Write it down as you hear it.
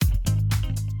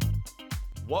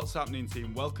What's happening,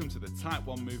 team? Welcome to the Type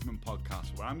 1 Movement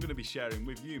Podcast, where I'm going to be sharing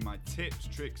with you my tips,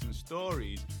 tricks, and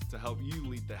stories to help you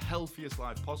lead the healthiest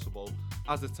life possible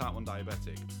as a Type 1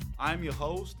 diabetic. I'm your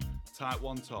host, Type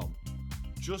 1 Tom.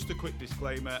 Just a quick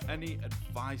disclaimer, any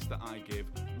advice that I give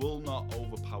will not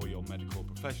overpower your medical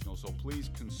professional, so please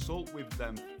consult with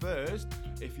them first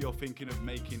if you're thinking of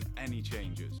making any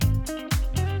changes.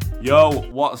 Yo,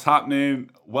 what's happening?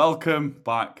 Welcome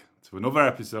back to another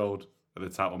episode of the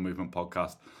Type 1 Movement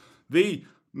Podcast. The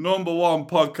number one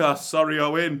podcast, sorry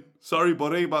Owen, sorry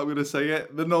buddy, but I'm going to say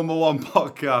it, the number one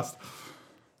podcast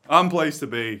and place to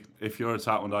be if you're a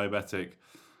Type 1 diabetic.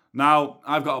 Now,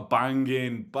 I've got a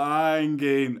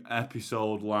banging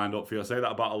episode lined up for you. I say that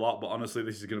about a lot, but honestly,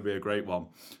 this is going to be a great one.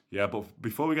 Yeah, but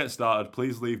before we get started,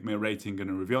 please leave me a rating and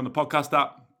a review on the podcast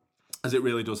app, as it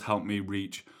really does help me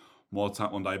reach more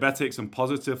Type 1 diabetics and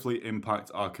positively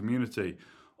impact our community.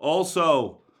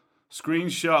 Also,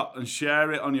 screenshot and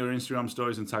share it on your Instagram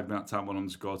stories and tag me at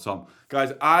Type1_Tom.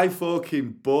 Guys, I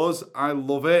fucking buzz. I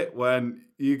love it when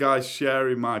you guys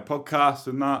sharing my podcast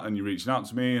and that, and you're reaching out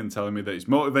to me and telling me that it's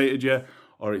motivated you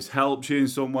or it's helped you in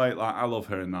some way. Like, I love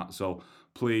hearing that. So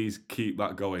please keep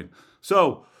that going.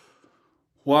 So,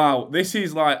 wow, this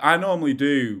is like, I normally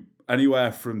do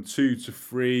anywhere from 2 to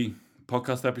 3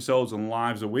 podcast episodes and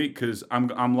lives a week, because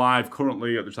I'm live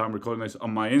currently at the time of recording this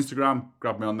on my Instagram.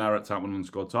 Grab me on there at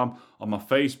Type1_Tom. On my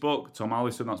Facebook, Tom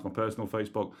Allison, that's my personal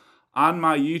Facebook, and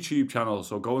my YouTube channel.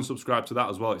 So go and subscribe to that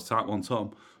as well. It's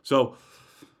Type1Tom. So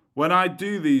when I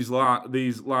do these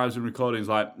lives and recordings,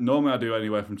 like normally I do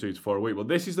anywhere from 2 to 4 a week, but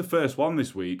this is the first one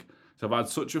this week. So I've had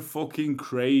such a fucking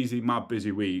crazy, mad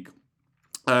busy week.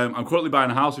 I'm currently buying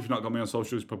a house. If you've not got me on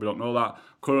socials, you probably don't know that.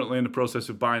 Currently in the process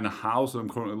of buying a house. I'm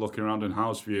currently looking around and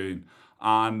house viewing.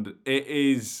 And it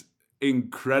is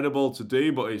incredible to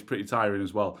do, but it's pretty tiring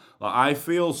as well. Like, I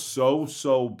feel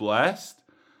so blessed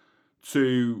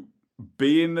to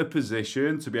be in the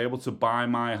position to be able to buy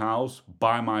my house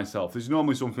by myself. This is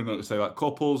normally something that, say, like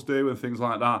couples do and things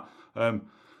like that. And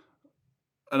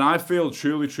I feel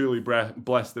truly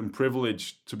blessed and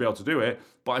privileged to be able to do it.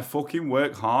 But I fucking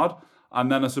work hard. And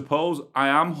then I suppose I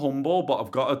am humble, but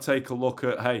I've got to take a look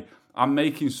at, hey, I'm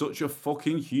making such a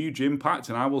fucking huge impact,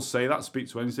 and I will say that, speak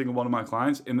to any single one of my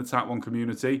clients in the Type 1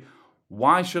 community.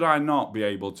 Why should I not be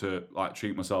able to like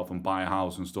treat myself and buy a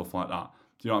house and stuff like that?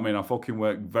 Do you know what I mean? I fucking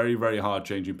work very hard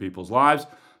changing people's lives,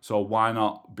 so why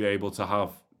not be able to have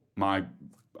my...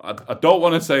 I don't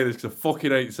want to say this because I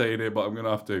fucking hate saying it, but I'm going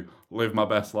to have to live my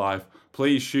best life.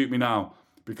 Please shoot me now,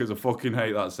 because I fucking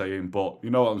hate that saying, but you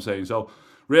know what I'm saying. So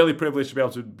really privileged to be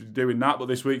able to be doing that, but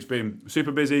this week's been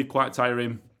super busy, quite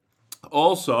tiring.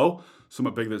 Also,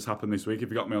 something big that's happened this week, if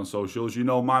you got me on socials, you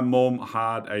know my mum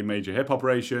had a major hip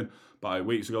operation about 8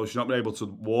 weeks ago. She's not been able to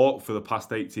walk for the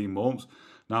past 18 months.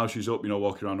 Now she's up,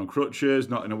 walking around on crutches,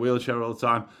 not in a wheelchair all the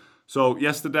time. So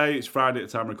yesterday, it's Friday at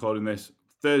the time of recording this,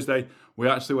 Thursday, we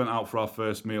actually went out for our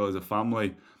first meal as a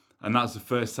family. And that's the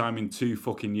first time in 2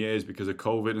 fucking years because of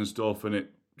COVID and stuff, and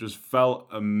it just felt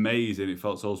amazing. It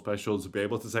felt so special to be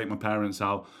able to take my parents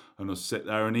out and just sit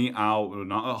there and eat out. We're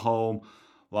not at home,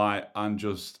 and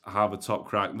just have a top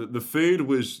crack. The food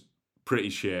was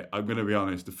pretty shit, I'm going to be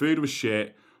honest. The food was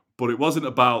shit, but it wasn't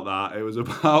about that. It was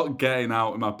about getting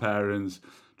out with my parents,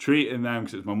 treating them,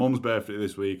 because it's my mum's birthday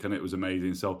this week, and it was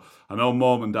amazing. So I know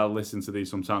mum and dad listen to these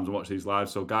sometimes and watch these live.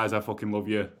 So guys, I fucking love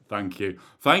you. Thank you.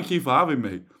 Thank you for having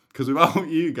me, because without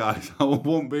you guys, I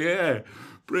wouldn't be here.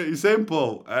 Pretty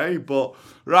simple, eh? But,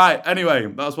 right, anyway,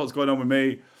 that's what's going on with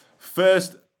me.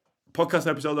 First podcast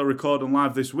episode I recorded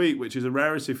live this week, which is a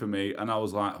rarity for me, and I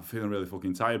was like, I'm feeling really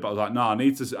fucking tired, but I was like, no, I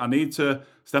need to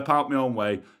step out my own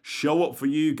way, show up for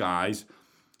you guys,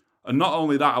 and not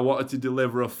only that, I wanted to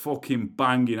deliver a fucking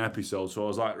banging episode, so I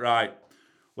was like, right,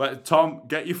 Tom,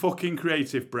 get your fucking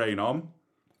creative brain on,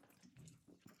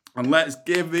 and let's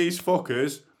give these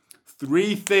fuckers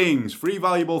 3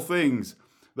 valuable things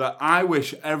that I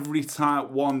wish every Type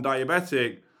 1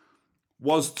 diabetic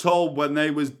was told when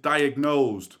they was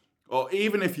diagnosed. Or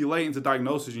even if you're late into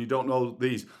diagnosis and you don't know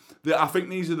these. I think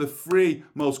these are the 3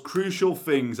 most crucial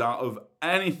things out of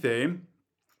anything,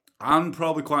 and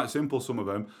probably quite simple, some of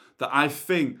them, that I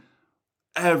think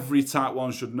every Type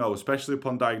 1 should know, especially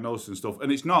upon diagnosis and stuff.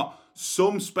 And it's not,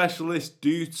 some specialists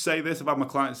do say this. I've had my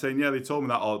clients saying, yeah, they told me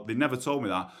that, or they never told me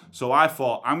that. So I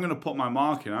thought, I'm going to put my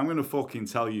mark in. I'm going to fucking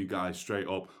tell you guys straight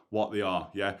up what they are,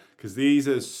 yeah? Because these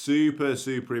are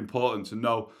super important to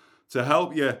know to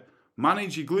help you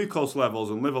manage your glucose levels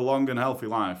and live a long and healthy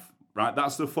life, right?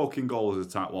 That's the fucking goal as a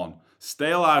Type 1.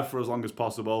 Stay alive for as long as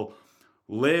possible,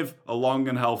 live a long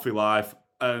and healthy life,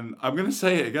 And I'm going to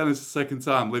say it again, it's the second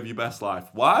time, live your best life.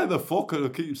 Why the fuck do I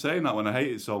keep saying that when I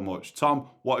hate it so much? Tom,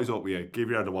 what is up with you? Give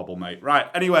your head a wobble, mate. Right,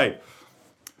 anyway,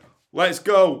 let's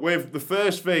go with the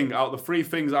first thing out of the 3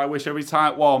 things I wish every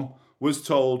type 1 was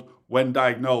told when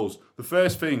diagnosed. The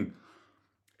first thing,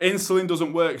 insulin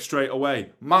doesn't work straight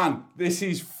away. Man, this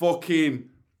is fucking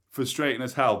frustrating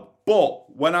as hell.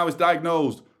 But when I was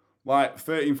diagnosed, like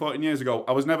 13, 14 years ago,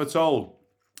 I was never told.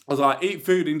 I was like, eat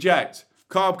food, inject.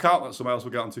 Carb count, that's something else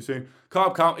we'll get on to soon.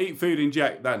 Carb count, eat food,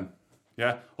 inject then.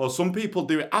 Yeah? Or some people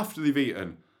do it after they've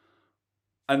eaten.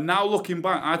 And now looking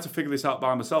back, I had to figure this out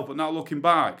by myself, but now looking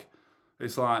back,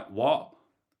 it's like, what?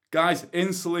 Guys,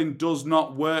 insulin does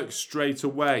not work straight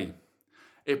away.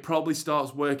 It probably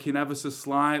starts working ever so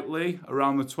slightly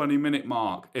around the 20-minute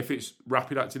mark if it's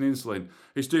rapid-acting insulin.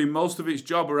 It's doing most of its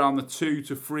job around the 2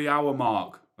 to 3 hour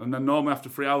mark. And then normally after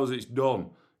 3 hours, it's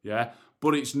done. Yeah?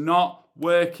 But it's not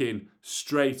working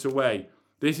straight away.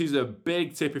 This is a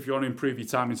big tip if you want to improve your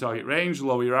time in target range,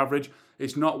 lower your average.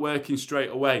 It's not working straight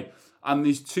away. And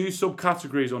there's 2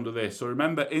 subcategories under this. So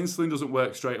remember, insulin doesn't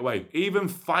work straight away. Even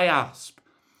Fiasp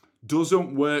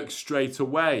doesn't work straight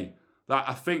away.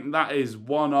 I think that is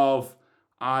one of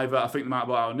I think they might have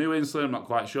bought out a new insulin. I'm not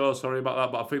quite sure. Sorry about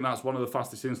that. But I think that's one of the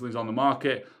fastest insulins on the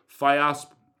market. Fiasp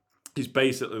is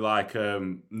basically like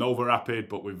Nova Rapid,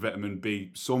 but with vitamin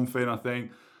B something, I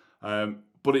think.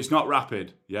 But it's not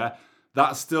rapid, yeah?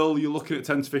 That's still, you're looking at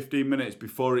 10 to 15 minutes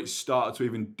before it started to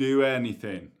even do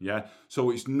anything, yeah? So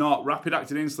it's not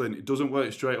rapid-acting insulin. It doesn't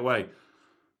work straight away.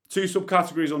 2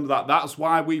 subcategories under that. That's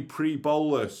why we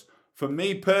pre-bolus. For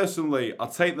me personally, I'll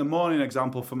take the morning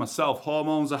example for myself.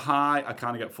 Hormones are high. I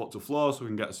kind of get foot to floor, so I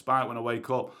can get a spike when I wake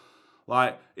up.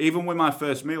 Like, even with my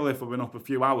first meal, if I've been up a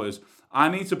few hours, I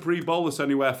need to pre-bolus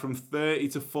anywhere from 30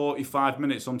 to 45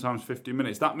 minutes, sometimes 50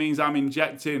 minutes. That means I'm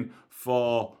injecting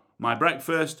for my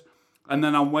breakfast, and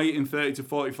then I'm waiting 30 to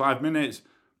 45 minutes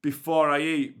before I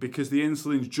eat because the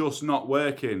insulin's just not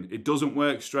working. It doesn't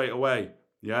work straight away,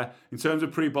 yeah? In terms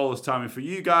of pre-bolus timing, for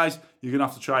you guys, you're going to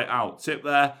have to try it out. Tip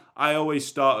there, I always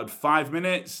started 5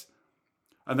 minutes,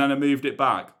 and then I moved it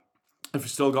back. If I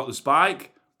still got the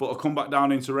spike, but I come back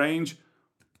down into range,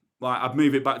 like I'd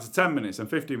move it back to 10 minutes and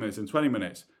 15 minutes and 20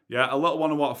 minutes. Yeah, a little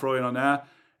one of what I throw in on there.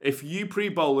 If you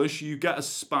pre-bolus, you get a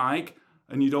spike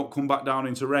and you don't come back down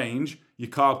into range, your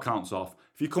carb count's off.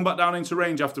 If you come back down into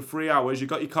range after 3 hours, you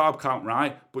got your carb count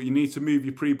right, but you need to move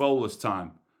your pre-bolus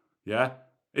time. Yeah?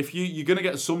 If you're going to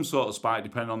get some sort of spike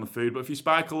depending on the food, but if you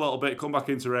spike a little bit, come back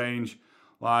into range,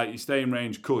 like you stay in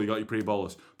range, cool, you got your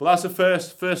pre-bolus. But that's the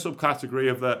first subcategory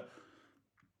of that.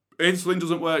 Insulin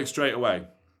doesn't work straight away.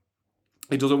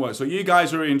 It doesn't work. So you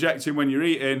guys are injecting when you're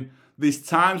eating. There's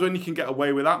times when you can get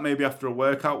away with that, maybe after a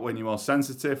workout when you're more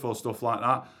sensitive or stuff like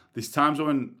that. There's times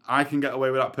when I can get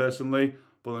away with that personally,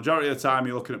 but the majority of the time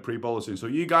you're looking at pre-bolusing. So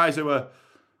you guys who are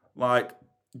like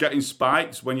getting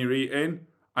spikes when you're eating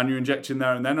and you're injecting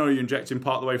there and then, or you're injecting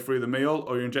part of the way through the meal,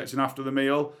 or you're injecting after the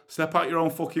meal, step out your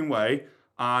own fucking way.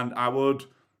 And I would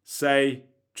say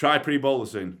try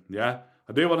pre-bolusing, yeah?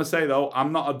 I do want to say though,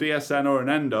 I'm not a BSN or an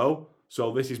endo,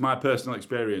 so this is my personal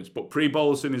experience, but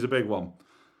pre-bolusing is a big one.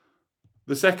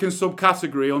 The second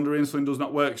subcategory under insulin does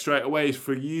not work straight away is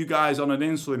for you guys on an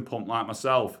insulin pump like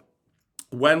myself.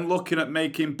 When looking at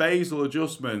making basal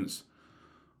adjustments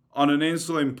on an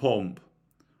insulin pump,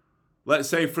 let's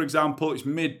say, for example, it's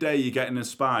midday, you're getting a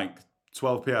spike,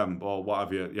 12 p.m. or what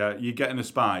have you, yeah, you're getting a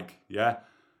spike, yeah?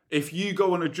 If you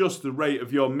go and adjust the rate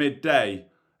of your midday,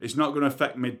 it's not going to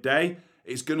affect midday.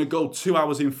 It's going to go 2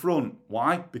 hours in front.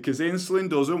 Why? Because insulin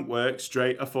doesn't work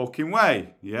straight a fucking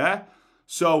way, yeah?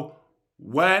 So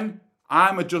when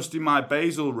I'm adjusting my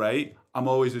basal rate, I'm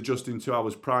always adjusting 2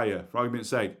 hours prior. For argument's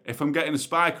sake, if I'm getting a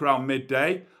spike around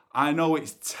midday, I know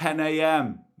it's 10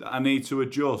 a.m. that I need to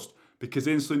adjust because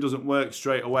insulin doesn't work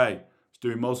straight away. It's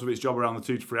doing most of its job around the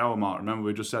 2 to 3 hour mark. Remember,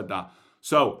 we just said that.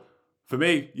 So for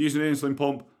me, using an insulin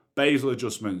pump, basal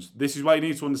adjustments. This is why you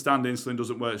need to understand insulin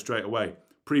doesn't work straight away.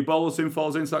 Pre-bolusing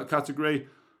falls into that category.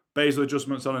 Basal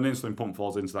adjustments on an insulin pump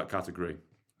falls into that category.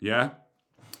 Yeah?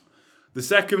 The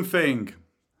second thing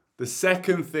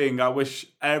I wish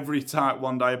every type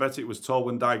 1 diabetic was told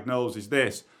when diagnosed is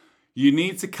this. You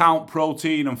need to count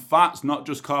protein and fats, not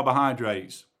just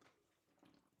carbohydrates.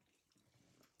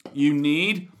 You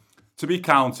need to be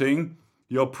counting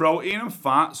your protein and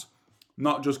fats,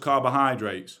 not just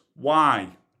carbohydrates. Why?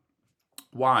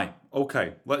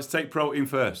 Okay, let's take protein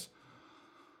first.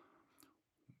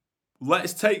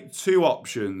 Let's take 2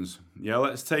 options. Yeah,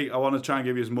 I want to try and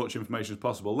give you as much information as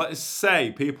possible. Let's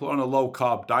say people are on a low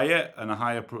carb diet and a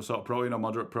higher sort of protein or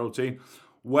moderate protein.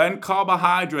 When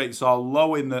carbohydrates are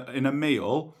low in a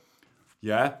meal,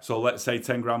 Yeah, so let's say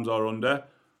 10 grams or under.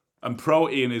 And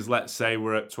protein is, let's say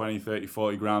we're at 20, 30,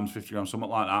 40 grams, 50 grams, something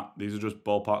like that. These are just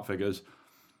ballpark figures.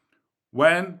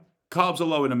 When carbs are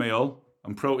low in a meal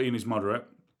and protein is moderate,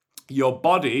 your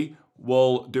body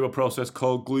will do a process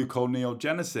called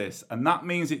gluconeogenesis. And that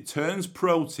means it turns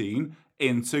protein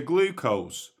into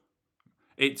glucose.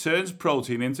 It turns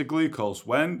protein into glucose.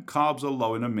 When carbs are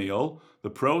low in a meal, the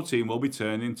protein will be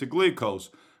turned into glucose,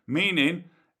 meaning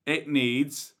it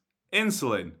needs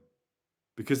insulin,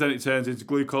 because then it turns into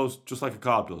glucose just like a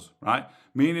carb does, right?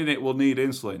 Meaning it will need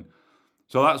insulin.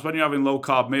 So that's when you're having low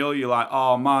carb meal, you're like,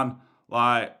 oh man,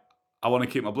 like I want to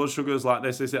keep my blood sugars like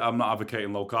this. I'm not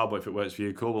advocating low carb, but if it works for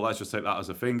you, cool. But let's just take that as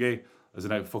a thingy, as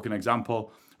a fucking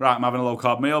example. Right, I'm having a low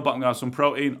carb meal, but I'm going to have some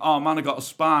protein. Oh man, I got a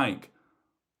spike.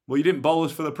 Well, you didn't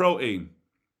bolus for the protein.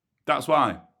 That's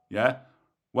why, yeah?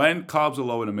 When carbs are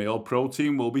low in a meal,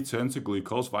 protein will be turned to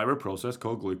glucose via a process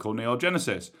called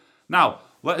gluconeogenesis. Now,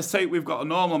 let's say we've got a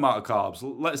normal amount of carbs.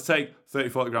 Let's take 30,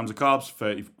 40 grams of carbs,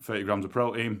 30 grams of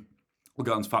protein. We'll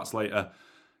get on to fats later.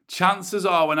 Chances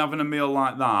are when having a meal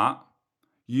like that,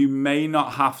 you may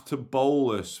not have to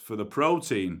bolus for the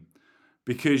protein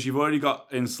because you've already got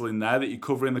insulin there that you're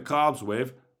covering the carbs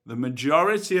with. The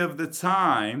majority of the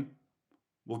time,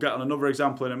 we'll get on another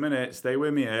example in a minute. Stay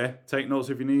with me here. Take notes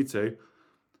if you need to.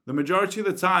 The majority of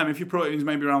the time, if your protein's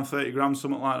maybe around 30 grams,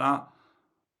 something like that,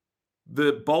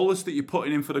 the bolus that you're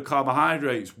putting in for the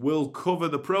carbohydrates will cover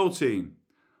the protein.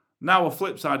 Now, a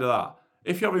flip side of that,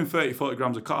 if you're having 30, 40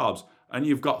 grams of carbs and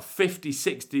you've got 50,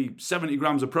 60, 70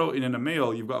 grams of protein in a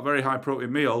meal, you've got a very high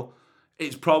protein meal,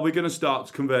 it's probably going to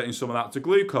start converting some of that to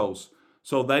glucose.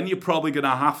 So then you're probably going to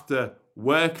have to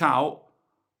work out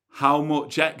how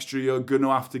much extra you're going to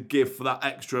have to give for that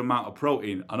extra amount of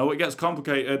protein. I know it gets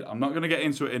complicated. I'm not going to get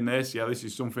into it in this. Yeah, this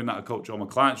is something that I coach all my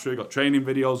clients through. Got training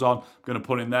videos on. I'm going to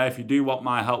put in there. If you do want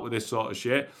my help with this sort of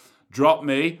shit, drop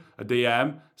me a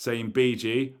DM saying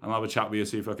BG and I'll have a chat with you,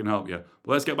 see if I can help you.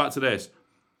 But let's get back to this.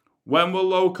 When we're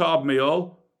low carb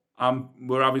meal and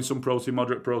we're having some protein,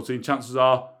 moderate protein, chances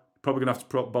are probably going to have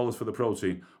to bolus for the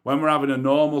protein. When we're having a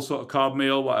normal sort of carb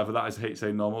meal, whatever that is, I hate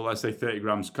saying normal, let's say 30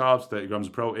 grams carbs, 30 grams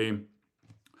of protein,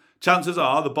 chances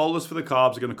are the bolus for the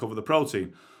carbs are going to cover the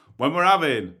protein. When we're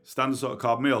having standard sort of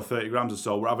carb meal, 30 grams or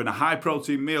so, we're having a high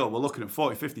protein meal, we're looking at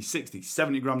 40, 50, 60,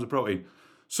 70 grams of protein.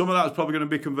 Some of that is probably going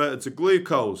to be converted to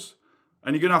glucose,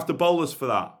 and you're going to have to bolus for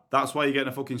that. That's why you're getting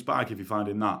a fucking spike if you're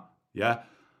finding that, yeah?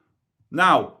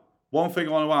 Now, one thing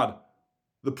I want to add,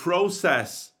 the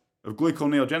process of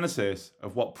gluconeogenesis,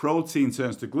 of what protein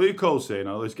turns to glucose in,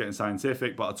 I know this is getting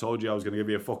scientific, but I told you I was going to give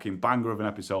you a fucking banger of an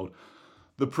episode.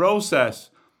 The process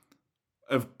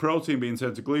of protein being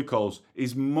turned to glucose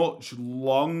is much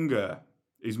longer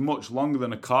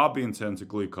than a carb being turned to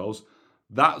glucose.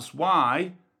 That's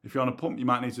why, if you're on a pump, you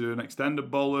might need to do an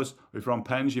extended bolus. If you're on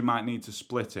pens, you might need to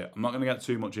split it. I'm not going to get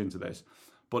too much into this.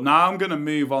 But now I'm going to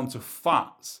move on to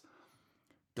fats.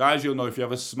 Guys, you'll know if you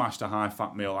ever smashed a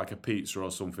high-fat meal like a pizza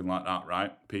or something like that,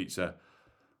 right? Pizza.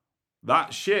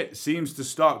 That shit seems to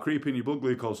start creeping your blood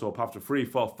glucose up after 3,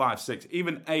 4, 5, 6,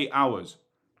 even 8 hours.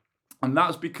 And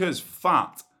that's because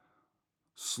fat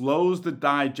slows the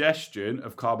digestion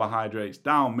of carbohydrates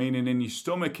down, meaning in your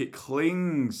stomach, it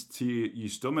clings to your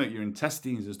stomach, your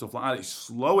intestines and stuff like that.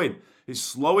 It's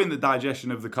slowing the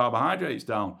digestion of the carbohydrates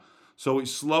down. So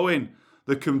it's slowing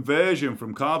the conversion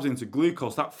from carbs into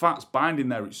glucose. That fat's binding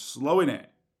there, it's slowing it.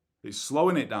 It's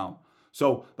slowing it down.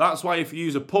 So that's why if you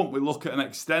use a pump, we look at an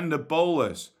extended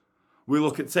bolus. We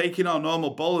look at taking our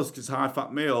normal bolus because it's a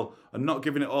high-fat meal and not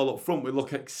giving it all up front. We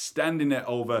look at extending it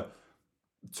over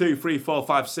 2, 3, 4,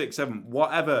 5, 6, 7,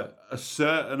 whatever, a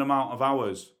certain amount of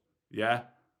hours, yeah,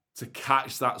 to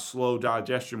catch that slow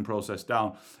digestion process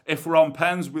down. If we're on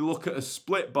pens, we look at a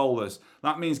split bolus.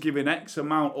 That means giving X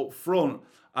amount up front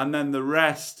and then the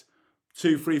rest,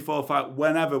 2, 3, 4, 5,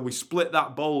 whenever we split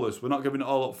that bolus, we're not giving it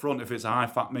all up front if it's a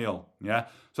high-fat meal, yeah?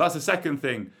 So that's the second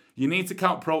thing. You need to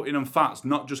count protein and fats,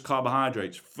 not just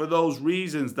carbohydrates, for those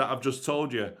reasons that I've just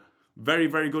told you. Very,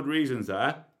 very good reasons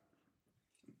there.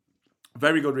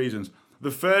 Very good reasons.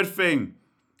 The third thing,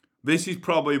 this is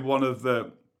probably one of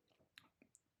the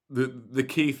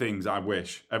key things I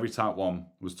wish every type 1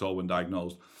 was told when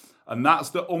diagnosed, and that's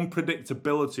the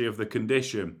unpredictability of the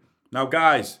condition. Now,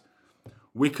 guys,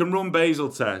 we can run basal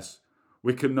tests.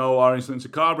 We can know our insulin to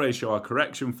carb ratio, our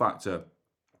correction factor.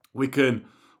 We can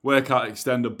work out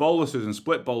extended boluses and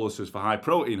split boluses for high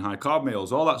protein, high carb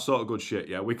meals, all that sort of good shit.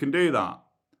 Yeah, we can do that.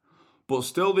 But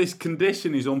still, this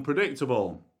condition is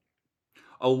unpredictable.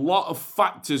 A lot of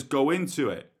factors go into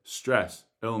it. Stress,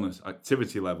 illness,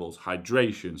 activity levels,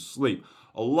 hydration, sleep.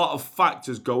 A lot of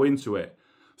factors go into it.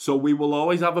 So we will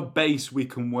always have a base we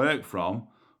can work from,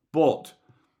 but,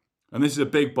 and this is a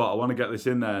big but, I want to get this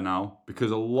in there now,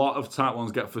 because a lot of type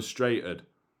 1s get frustrated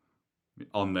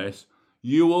on this.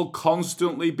 You will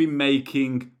constantly be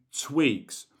making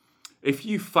tweaks. If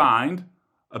you find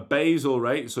a basal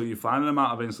rate, so you find an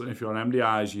amount of insulin, if you're on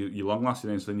MDIs, your long-lasting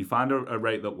insulin, you find a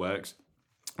rate that works,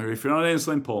 or if you're on an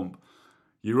insulin pump,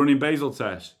 you're running basal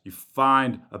tests, you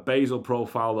find a basal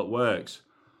profile that works.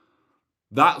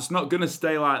 That's not going to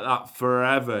stay like that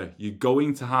forever. You're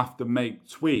going to have to make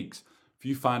tweaks. If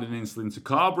you find an insulin to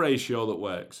carb ratio that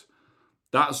works,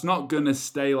 that's not going to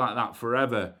stay like that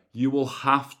forever. You will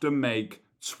have to make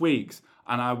tweaks.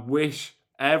 And I wish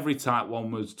every type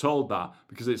 1 was told that,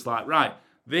 because it's like, right,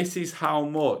 this is how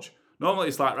much. Normally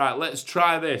it's like, right, let's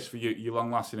try this for your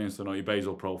long-lasting insulin or your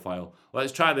basal profile.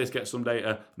 Let's try this, get some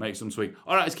data, make some tweak.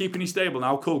 All right, it's keeping you stable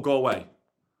now. Cool, go away.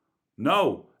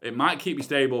 No, it might keep you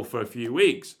stable for a few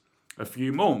weeks, a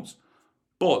few months,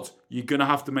 but you're going to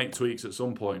have to make tweaks at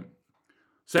some point.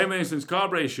 Same with insulin to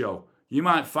carb ratio. You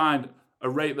might find a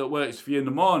rate that works for you in the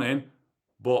morning,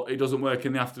 but it doesn't work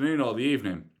in the afternoon or the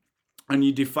evening. And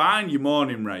you define your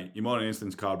morning rate, your morning insulin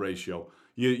to carb ratio,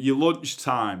 your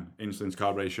lunchtime insulin to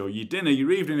carb ratio, your dinner,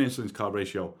 your evening insulin to carb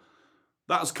ratio.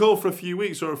 That's cool for a few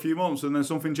weeks or a few months, and then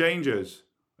something changes.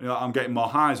 You know, I'm getting more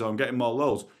highs or I'm getting more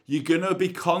lows. You're going to be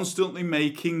constantly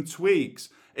making tweaks.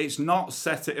 It's not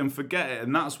set it and forget it.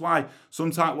 And that's why some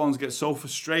type 1s get so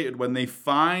frustrated when they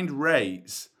find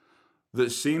rates that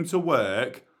seem to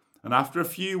work, and after a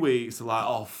few weeks, they're like,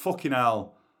 oh, fucking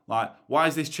hell. Like, why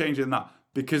is this changing that?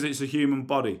 Because it's a human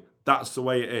body. That's the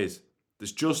way it is.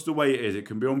 It's just the way it is. It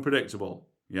can be unpredictable.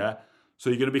 Yeah? So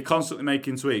you're going to be constantly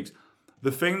making tweaks.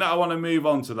 The thing that I want to move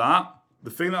on to that, the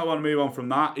thing that I want to move on from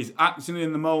that is acting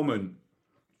in the moment.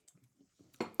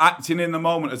 Acting in the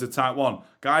moment as a type 1.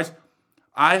 Guys,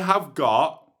 I have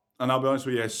got, and I'll be honest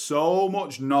with you, so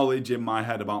much knowledge in my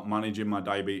head about managing my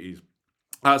diabetes.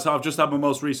 So I've just had my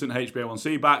most recent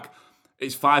HbA1c back.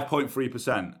 It's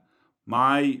 5.3%.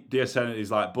 My DSN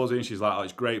is like buzzing. She's like, oh,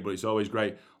 it's great, but it's always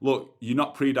great. Look, you're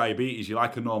not pre-diabetes. You're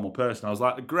like a normal person. I was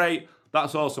like, great.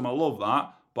 That's awesome. I love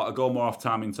that. But I go more off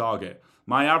timing target.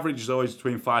 My average is always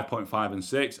between 5.5 and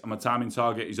 6. And my timing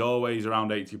target is always around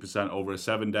 80% over a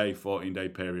 7-day, 14-day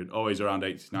period. Always around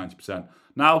 80 to 90%.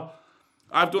 Now,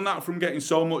 I've done that from getting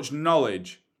so much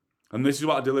knowledge. And this is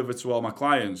what I deliver to all my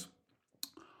clients.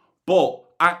 But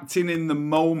acting in the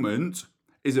moment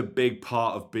is a big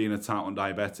part of being a type 1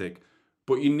 diabetic.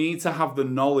 But you need to have the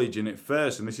knowledge in it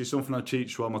first. And this is something I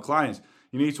teach to all my clients.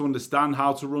 You need to understand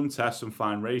how to run tests and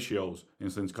find ratios,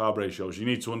 insulin to carb ratios. You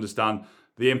need to understand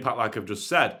the impact, like I've just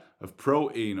said, of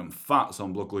protein and fats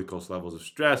on blood glucose levels, of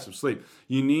stress, of sleep.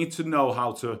 You need to know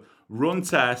how to run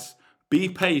tests, be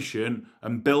patient,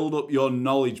 and build up your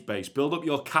knowledge base. Build up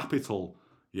your capital,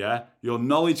 yeah? Your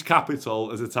knowledge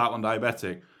capital as a type 1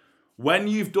 diabetic. When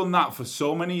you've done that for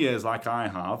so many years like I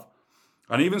have,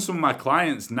 and even some of my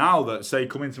clients now that say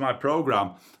come into my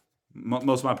program,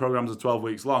 most of my programs are 12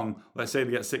 weeks long, let's say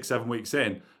they get 6-7 weeks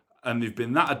in, and they've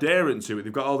been that adherent to it,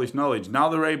 they've got all this knowledge, now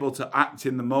they're able to act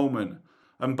in the moment.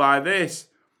 And by this,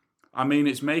 I mean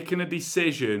it's making a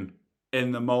decision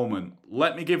in the moment.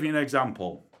 Let me give you an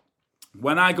example.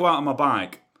 When I go out on my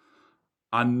bike,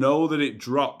 I know that it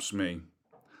drops me.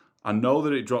 I know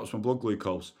that it drops my blood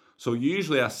glucose. So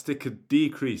usually I stick a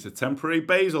decrease, a temporary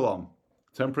basal on.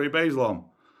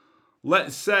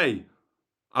 Let's say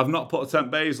I've not put a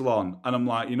temp basal on and I'm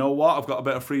like, you know what, I've got a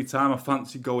bit of free time, I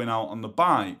fancy going out on the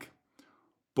bike,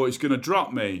 but it's going to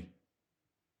drop me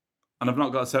and I've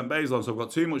not got a temp basal on, so I've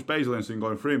got too much basal insulin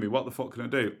going through me. What the fuck can I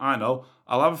do? I know,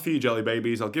 I'll have a few jelly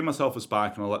babies, I'll give myself a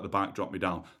spike and I'll let the bike drop me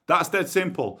down. That's dead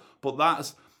simple, but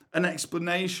that's an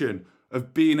explanation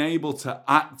of being able to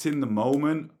act in the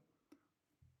moment.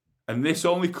 And this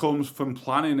only comes from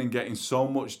planning and getting so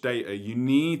much data. You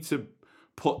need to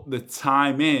put the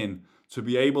time in to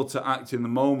be able to act in the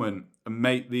moment and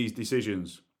make these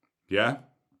decisions. Yeah?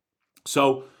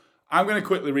 So I'm going to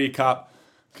quickly recap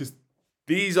because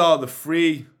these are the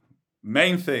 3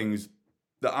 main things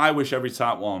that I wish every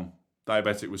type 1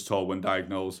 diabetic was told when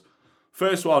diagnosed.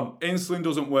 First one, insulin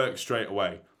doesn't work straight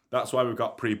away. That's why we've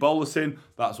got pre-bolusing.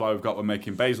 That's why we're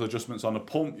making basal adjustments on a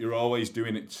pump. You're always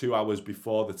doing it 2 hours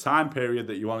before the time period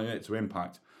that you want it to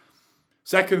impact.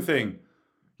 Second thing,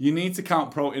 you need to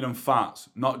count protein and fats,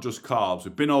 not just carbs.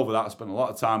 We've been over that, spent a lot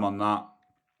of time on that.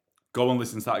 Go and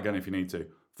listen to that again if you need to.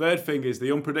 Third thing is the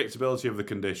unpredictability of the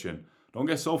condition. Don't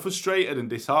get so frustrated and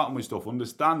disheartened with stuff.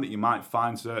 Understand that you might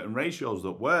find certain ratios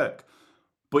that work,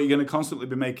 but you're going to constantly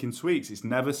be making tweaks. It's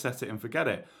never set it and forget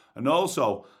it. And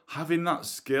also, having that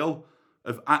skill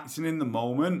of acting in the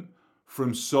moment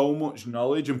from so much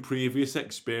knowledge and previous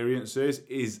experiences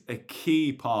is a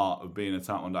key part of being a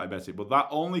type 1 diabetic, but that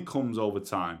only comes over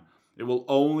time. It will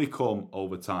only come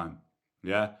over time.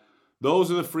 Yeah?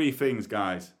 Those are the 3 things,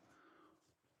 guys.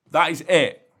 That is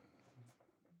it.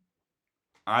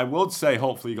 I would say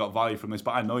hopefully you got value from this,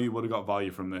 but I know you would have got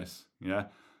value from this. Yeah?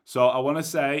 So I want to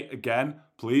say, again,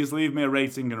 please leave me a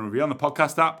rating and a review on the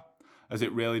podcast app, as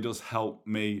it really does help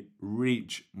me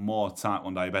reach more type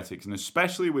 1 diabetics. And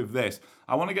especially with this,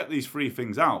 I want to get these 3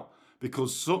 things out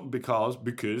because some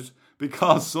DSNs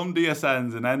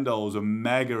and endos are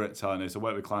mega at telling this. I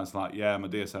work with clients like, yeah, my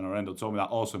DSN or endo told me that,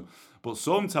 awesome. But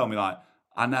some tell me like,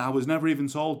 and I was never even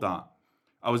told that.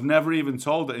 I was never even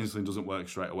told that insulin doesn't work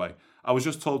straight away. I was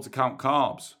just told to count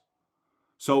carbs.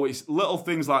 So it's little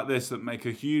things like this that make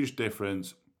a huge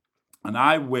difference. And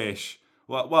I wish,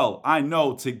 well, I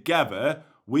know together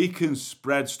we can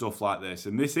spread stuff like this.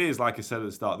 And this is, like I said at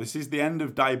the start, this is the end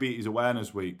of Diabetes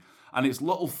Awareness Week. And it's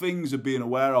little things of being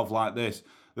aware of like this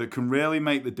that can really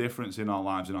make the difference in our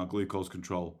lives, in our glucose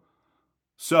control.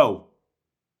 So,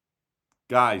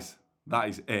 guys, that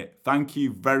is it. Thank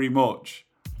you very much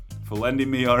for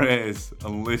lending me your ears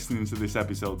and listening to this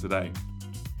episode today.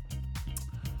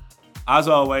 As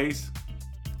always,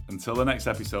 until the next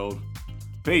episode,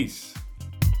 peace.